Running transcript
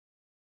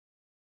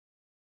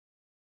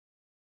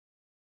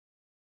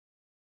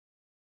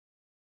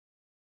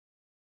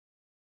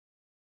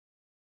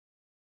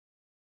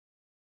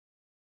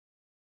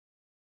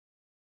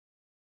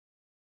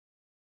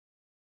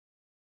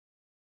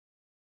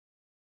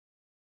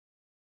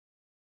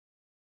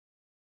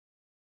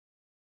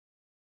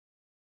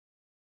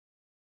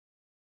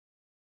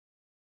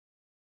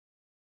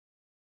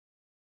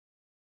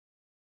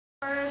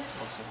First,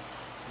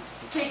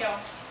 Chico.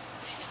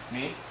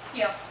 Me?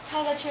 Yeah.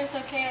 Tell the truth,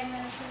 okay? I'm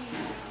gonna show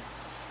you.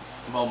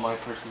 About my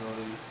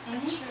personality.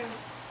 True.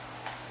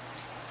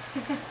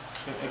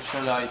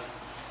 Actually, I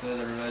said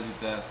already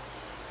that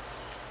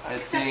I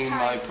think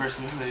my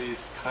personality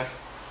is kind of...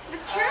 The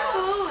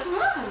truth.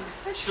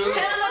 True.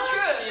 Tell the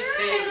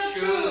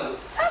truth.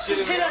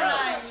 Tell a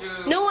lie.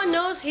 No one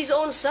knows his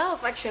own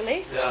self,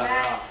 actually.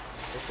 Yeah.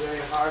 It's very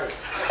hard.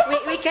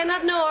 We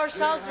cannot know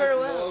ourselves very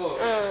well.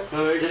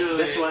 No,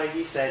 That's why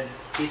he said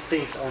he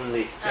thinks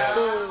only.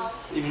 Yeah.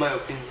 In my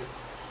opinion.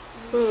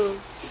 Sure.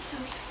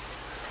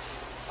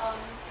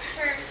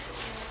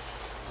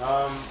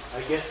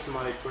 I guess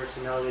my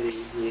personality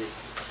is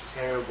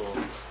terrible.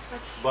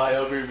 I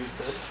agree with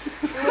that.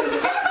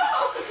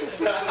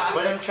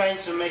 But I'm trying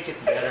to make it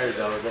better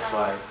though, that's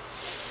why.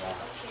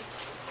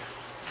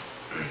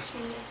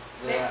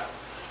 Yeah.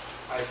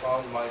 I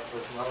found my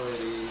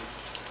personality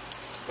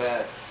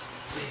bad.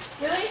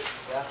 Really?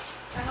 Yeah.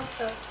 I hope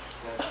so.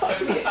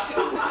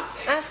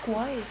 Ask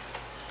why.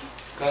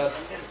 Because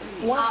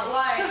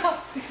Why?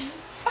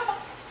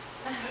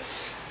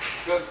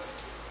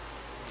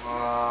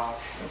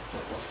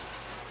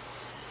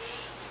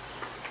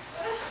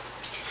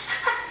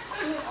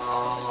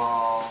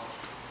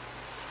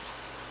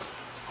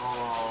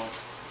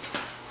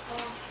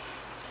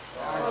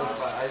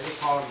 I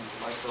just found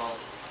myself,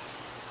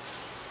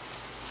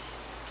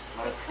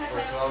 my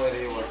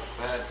personality was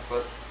bad,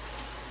 but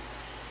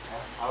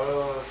I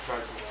will try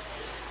to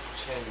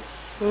change it.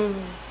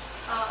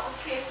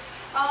 Okay.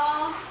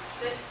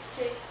 Let's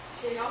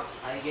check out.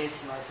 I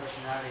guess my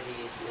personality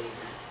is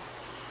lazy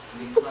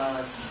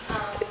because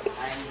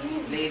I'm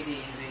lazy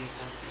in doing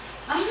something.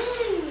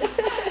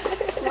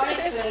 What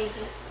is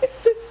lazy?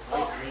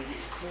 Like lazy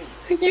is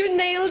great. You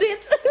nailed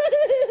it.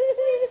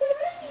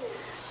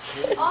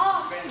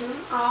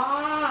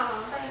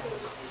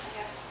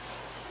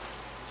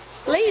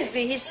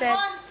 Lazy, he said.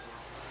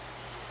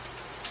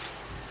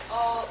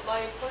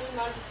 My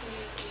personality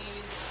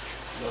is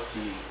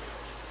Lucky.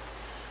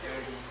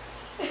 Dirty.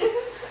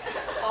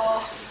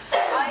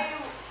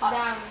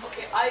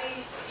 I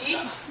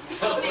eat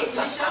something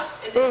delicious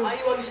and then I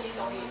want to eat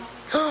again.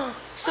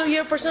 So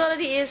your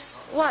personality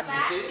is what?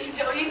 Eat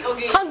again.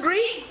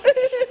 Hungry?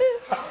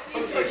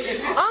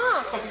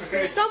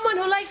 Someone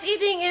who likes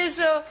eating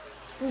is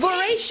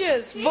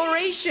voracious.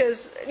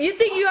 Voracious. You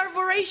think you are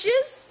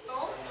voracious?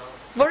 No,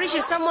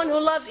 Voracious, someone who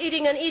loves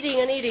eating and eating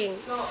and eating.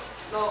 no.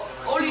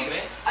 Only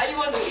I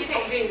want to eat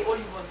again.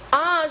 Only one.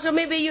 So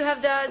maybe you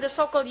have the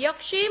so-called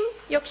yokshim?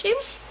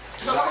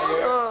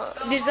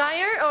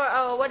 Desire?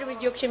 Or what is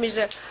yokshim? Is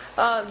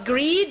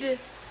greed?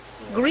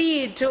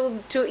 Greed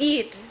to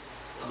eat.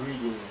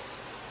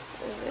 Greediness.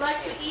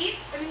 Like to eat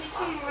and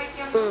become right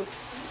young.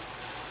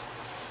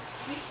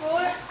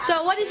 Before.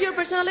 So what is your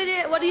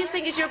personality? What do you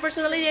think is your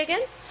personality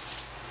again?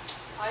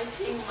 I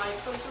think my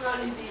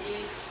personality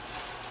is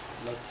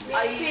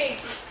Big.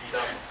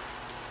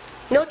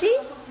 Naughty?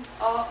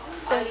 I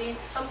eat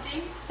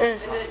something and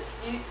then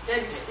that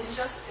is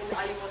delicious and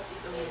I want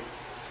it again.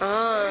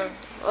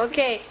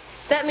 Okay.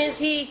 That means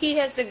he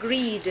has the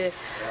greed.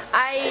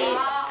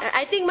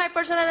 I think my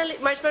personality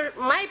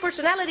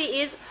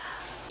is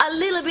a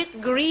little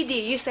bit greedy.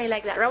 You say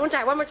like that. One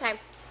more time.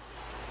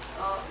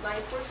 My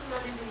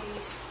personality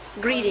is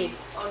Greedy.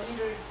 A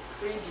little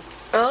greedy.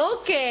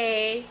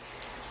 Okay.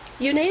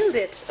 You nailed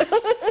it.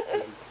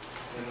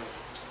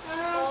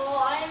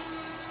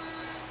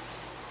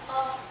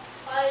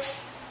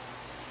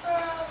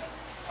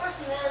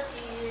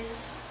 Personality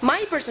is.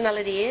 My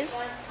personality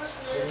is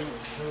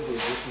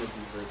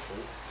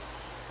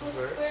Good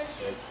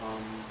person.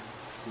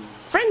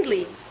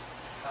 friendly.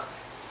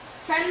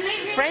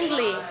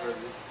 Friendly.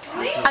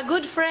 A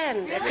good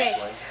friend. Okay.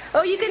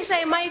 Oh, you can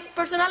say my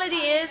personality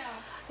is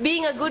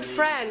being a good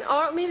friend.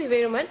 Or maybe,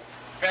 wait a minute.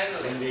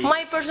 Friendly.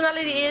 My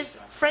personality is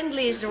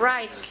friendly is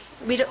right.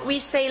 We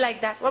say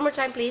like that. One more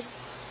time, please.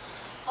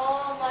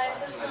 My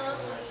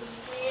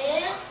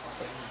personality is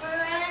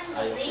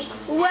friendly.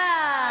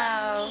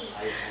 Wow.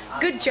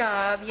 Good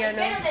job, you know.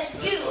 Better than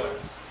you.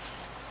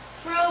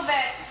 Prove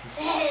it.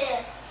 Okay.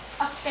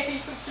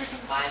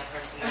 My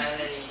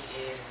personality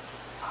is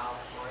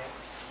outgoing.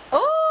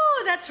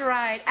 Oh, that's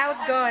right.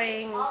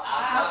 Outgoing.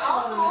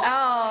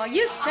 Oh,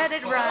 you said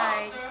it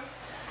right.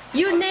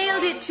 You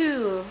nailed it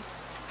too.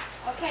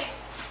 Okay.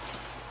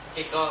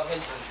 Okay, go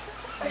Hinton.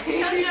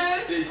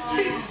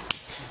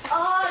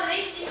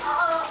 Lazy.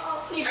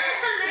 You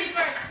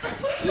first.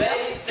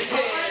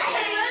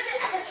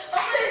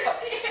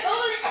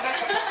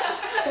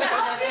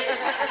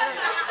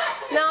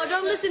 No,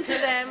 don't listen to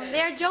them.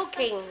 They are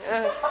joking.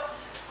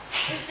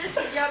 It's just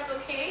a joke,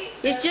 okay?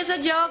 It's just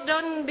a joke.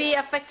 Don't be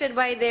affected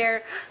by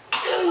their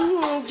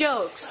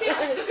jokes.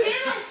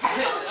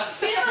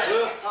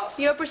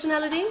 Your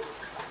personality?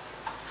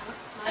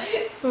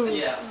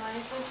 Yeah. My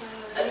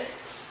personality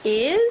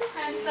Is?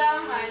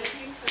 handsome.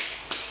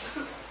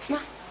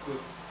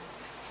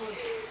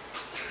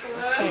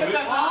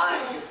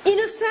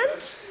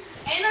 Innocent?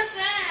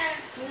 Innocent.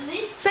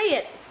 Really? Say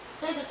it.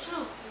 Say the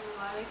truth.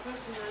 My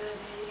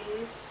personality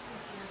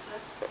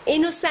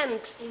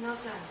Innocent.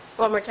 Innocent.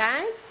 One more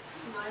time.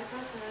 My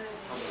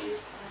personality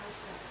is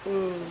innocent.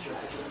 Mm.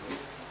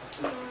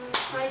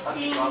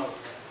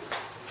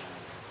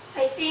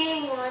 I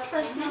think my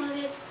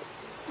personality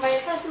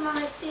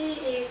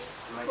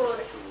is good.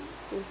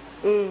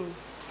 Mm.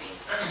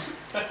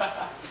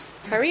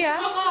 Hurry up.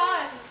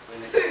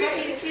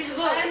 It's good.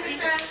 My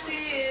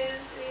personality is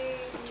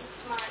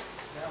smart.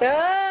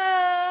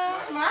 Oh.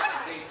 Smart?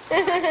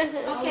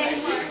 Okay,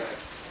 smart.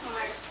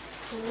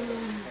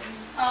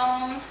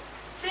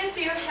 Since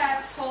you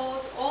have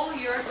told all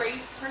your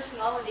great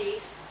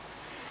personalities,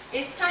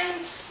 it's time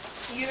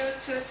you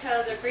to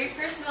tell the great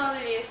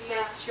personalities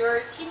that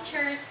your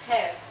teachers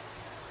have.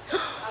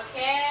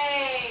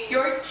 Okay.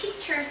 Your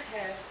teachers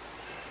have.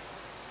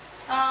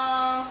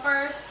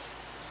 First,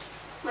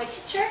 My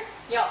teacher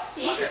yeah,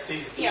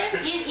 is yeah,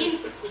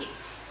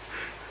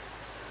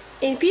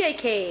 In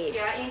PIK.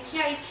 yeah, in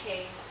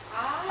PIK.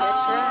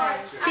 That's right.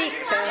 Pick.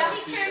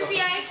 teacher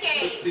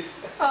PIK.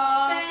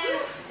 Then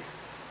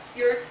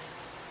your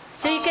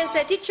So you can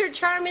say Teacher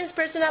Charmin's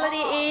personality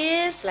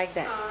is like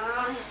that.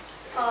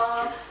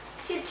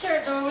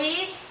 Teacher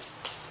Doris'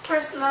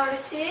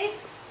 personality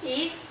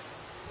is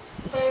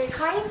very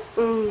kind.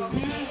 Mm.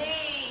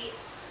 Hey.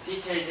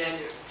 Teacher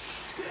January.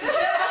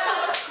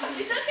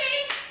 It's okay.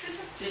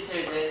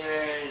 Teacher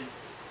January.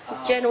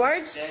 Jen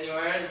words.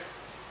 January.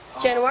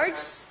 Jen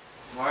words.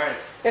 Words.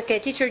 Okay,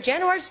 Teacher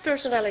Jen words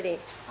personality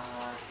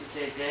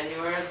Teacher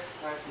January's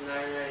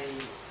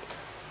personality.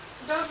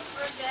 Don't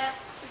forget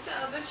to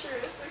tell the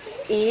truth,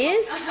 okay?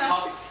 is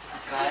Top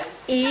guy.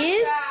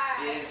 is Is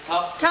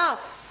top.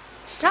 tough.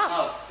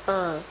 Tough.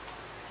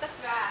 Tough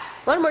guy.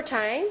 One more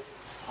time.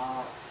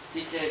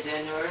 Teacher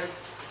January's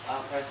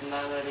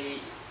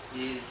personality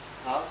is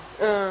top.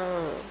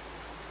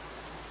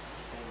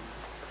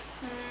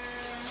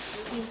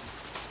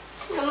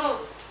 No.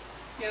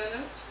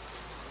 Yonu.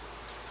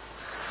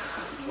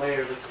 Why are you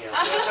looking at?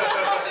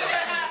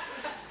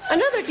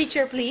 Another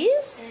teacher,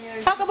 please.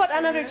 Talk about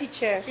another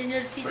teacher.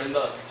 Senior teacher.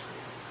 Brenda.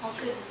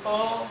 Okay.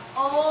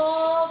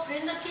 Oh.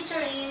 Brenda teacher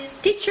is.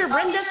 Teacher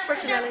Brenda's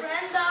personality.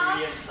 Brenda.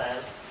 Korean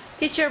style.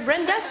 Teacher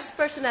Brenda's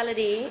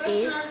personality is.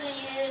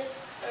 Personality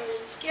is very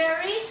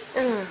scary.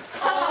 Mm.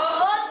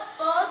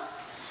 But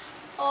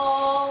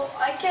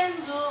I can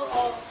do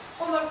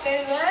homework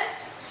very well.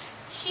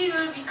 She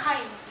will be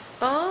kind.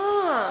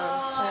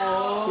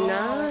 Oh,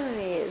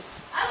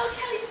 nice. I will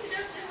tell you if you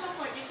don't do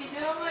homework. If you do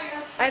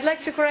homework, I'd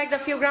like to correct a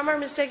few grammar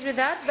mistakes with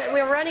that, but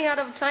we're running out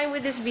of time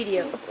with this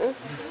video.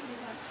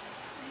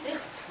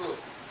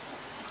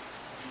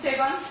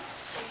 Second.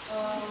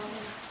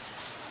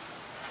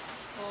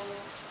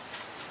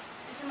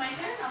 is it my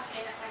turn?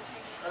 Okay, that's my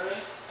turn.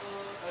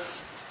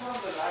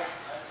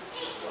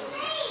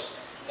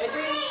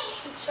 Edwin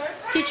teacher.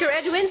 Teacher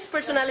Edwin's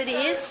personality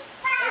is.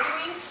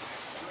 Edwin's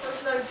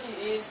personality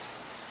is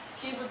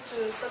give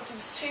to something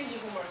strange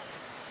homework.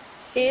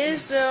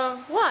 Is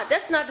what?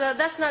 That's not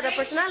a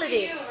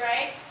personality. You,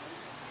 right?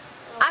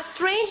 A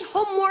strange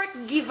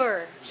homework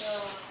giver.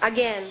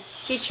 Again,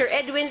 Teacher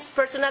Edwin's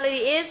personality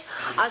is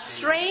a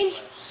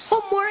strange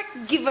homework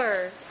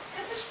giver.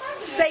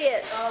 Say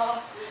it.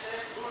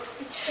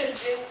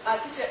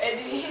 Teacher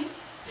Edwin.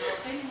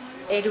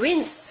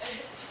 Edwin's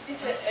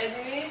Teacher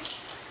Edwin's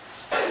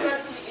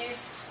personality is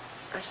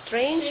a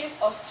strange.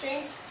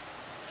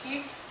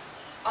 gives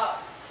a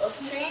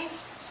strange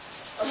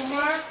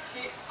homework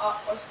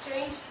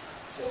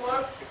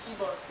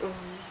giver.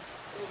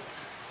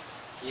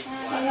 Keep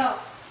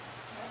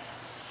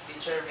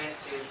Teacher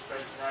Matthew's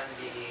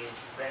personality is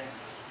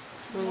friendly.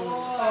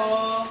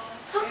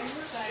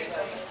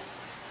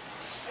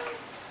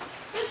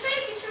 You say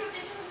teacher with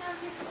this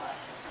personality is what?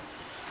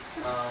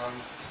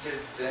 Teacher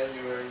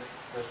January's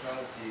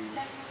personality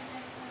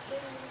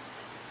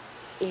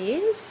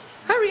Is?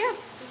 Hurry up.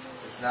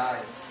 is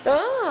nice. Oh.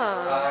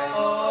 Kind.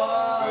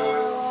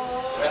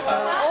 Good.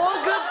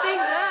 All good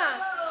things,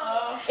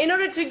 huh? In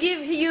order to give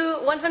you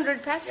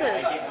 100 pesos.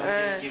 Yeah, I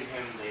can give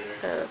him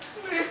later.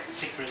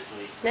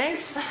 Secretly.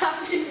 Next. To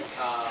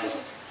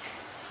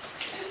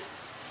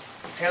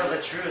tell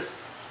the truth.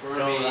 For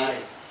Don't me, lie.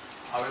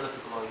 I will look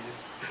about you.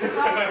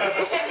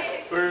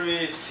 For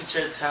me,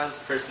 Teacher Tan's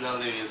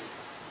personality is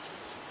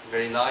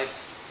very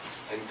nice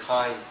and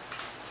kind.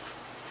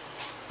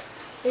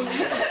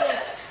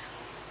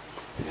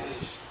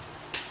 Finish.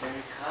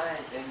 Very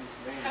kind and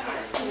very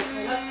nice.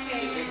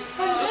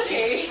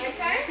 Okay.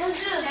 My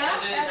turn?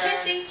 Yeah.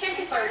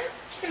 Chelsea first.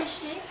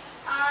 Chelsea.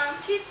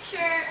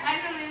 Teacher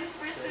Annalyn's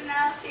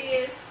personality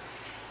is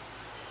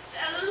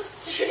so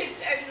strict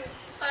and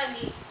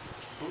funny.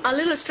 A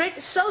little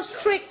strict. So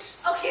strict.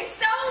 Okay,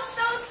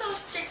 so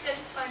strict and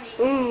funny.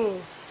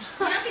 Mm. You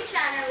know Teacher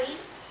Annalyn?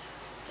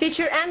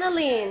 Teacher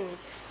Annalyn.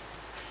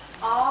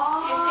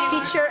 Oh.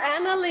 Teacher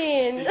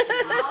Annalyn.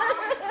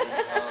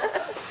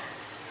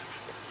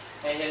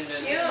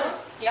 You.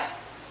 Yeah.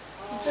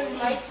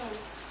 My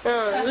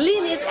turn.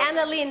 Lynn is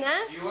Annalyn,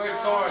 huh? You were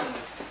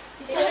thorns.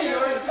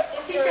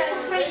 Teacher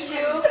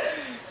Matthew.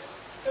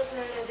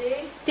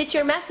 Personality.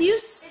 Teacher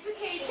Matthews. It's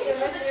okay, teacher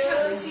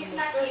Matthew. She's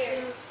not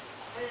here.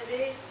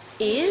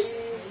 is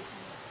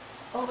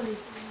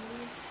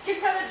You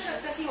tell the truth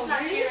because he's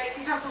not here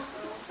right now.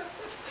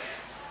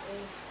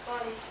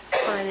 funny.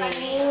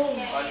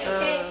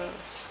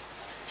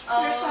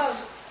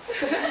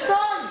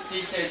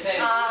 Teacher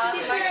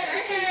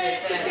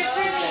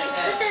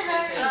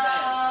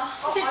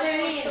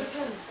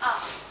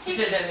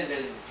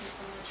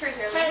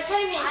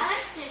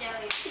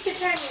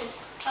Teacher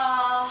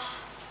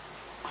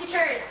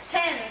Teacher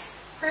 10's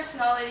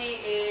personality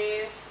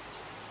is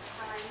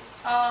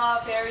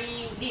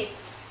very neat.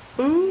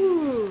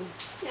 Mm.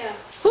 Yeah.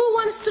 Who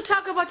wants to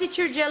talk about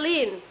Teacher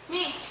Jeline?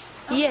 Me.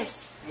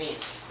 Yes. Me.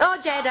 Oh,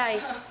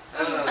 Jedi.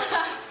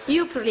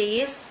 You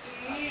please.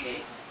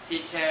 Okay.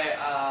 Teacher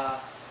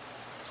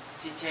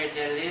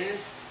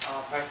Jelin's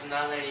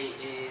personality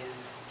is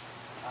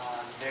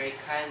very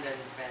kind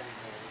and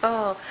friendly.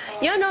 Oh,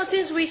 you know,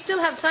 since we still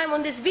have time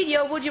on this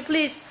video, would you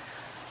please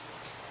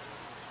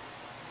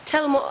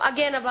tell more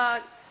again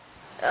about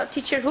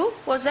Teacher who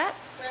was that?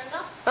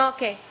 Brenda.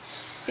 Okay.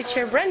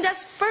 Teacher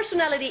Brenda's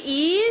personality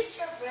is...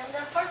 Teacher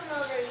Brenda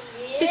personality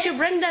is... Teacher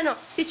Brenda, no.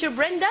 Teacher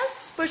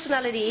Brenda's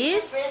personality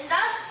is...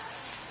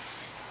 Brenda's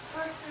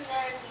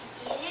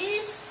personality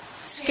is...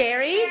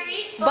 Scary,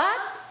 but...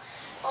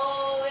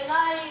 when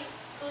I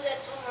do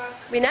that homework,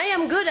 When I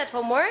am good at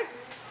homework,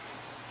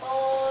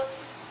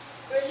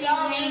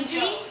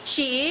 personality,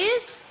 she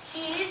is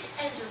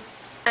angel.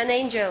 an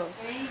angel.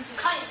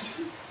 Kind.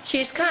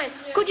 She is kind.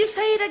 Could you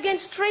say it again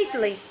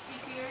straightly?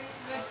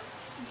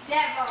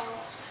 Devil.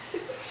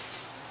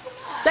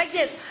 Like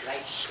this.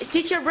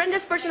 Teacher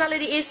Brenda's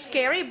personality is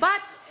scary,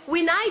 but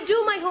when I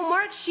do my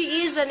homework,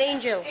 she is an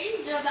angel.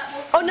 Angel that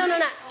will... Oh, no, no,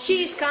 no.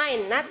 She is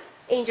kind, not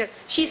angel.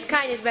 She's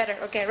kind is better.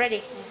 Okay,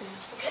 ready?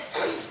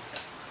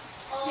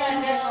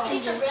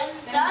 Teacher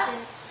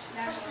Brenda's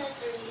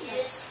personality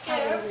is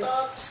scary,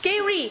 but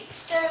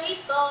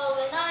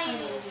when I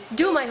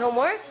Do my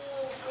homework. do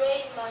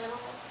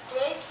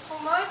great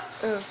homework,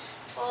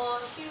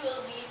 she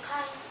will be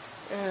kind.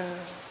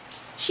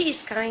 She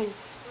is kind.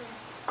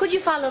 Could you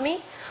follow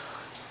me?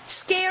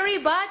 Scary,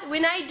 but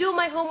when I do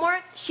my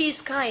homework, she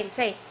is kind.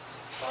 Say,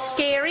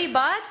 scary,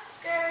 but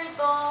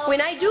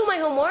when I do my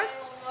homework,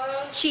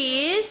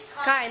 she is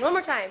kind. One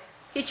more time.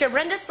 Teacher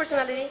Brenda's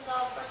personality.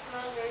 The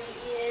personality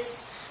is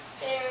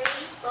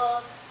scary,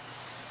 but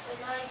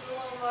when I do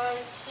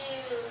homework, she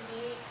will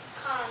be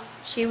kind.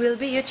 She will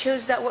be. You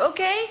choose that word.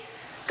 Okay.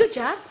 Good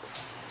job.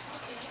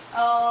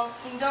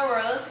 In the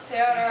world,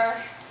 there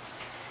are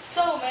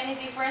so many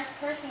different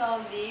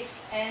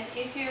personalities, and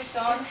if you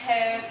don't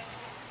have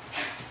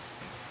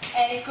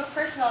any good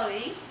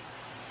personality,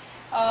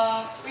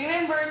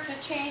 remember to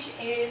change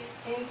it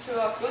into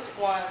a good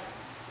one.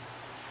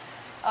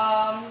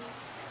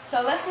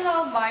 The lesson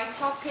of my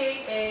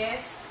topic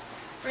is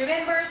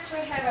remember to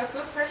have a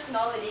good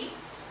personality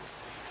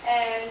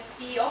and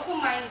be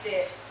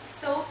open-minded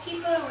so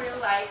people will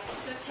like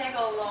to tag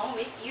along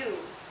with you.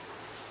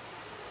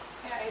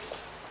 Guys.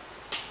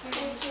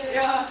 Thank you.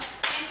 Yeah.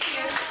 Thank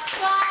you.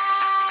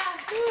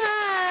 Wow.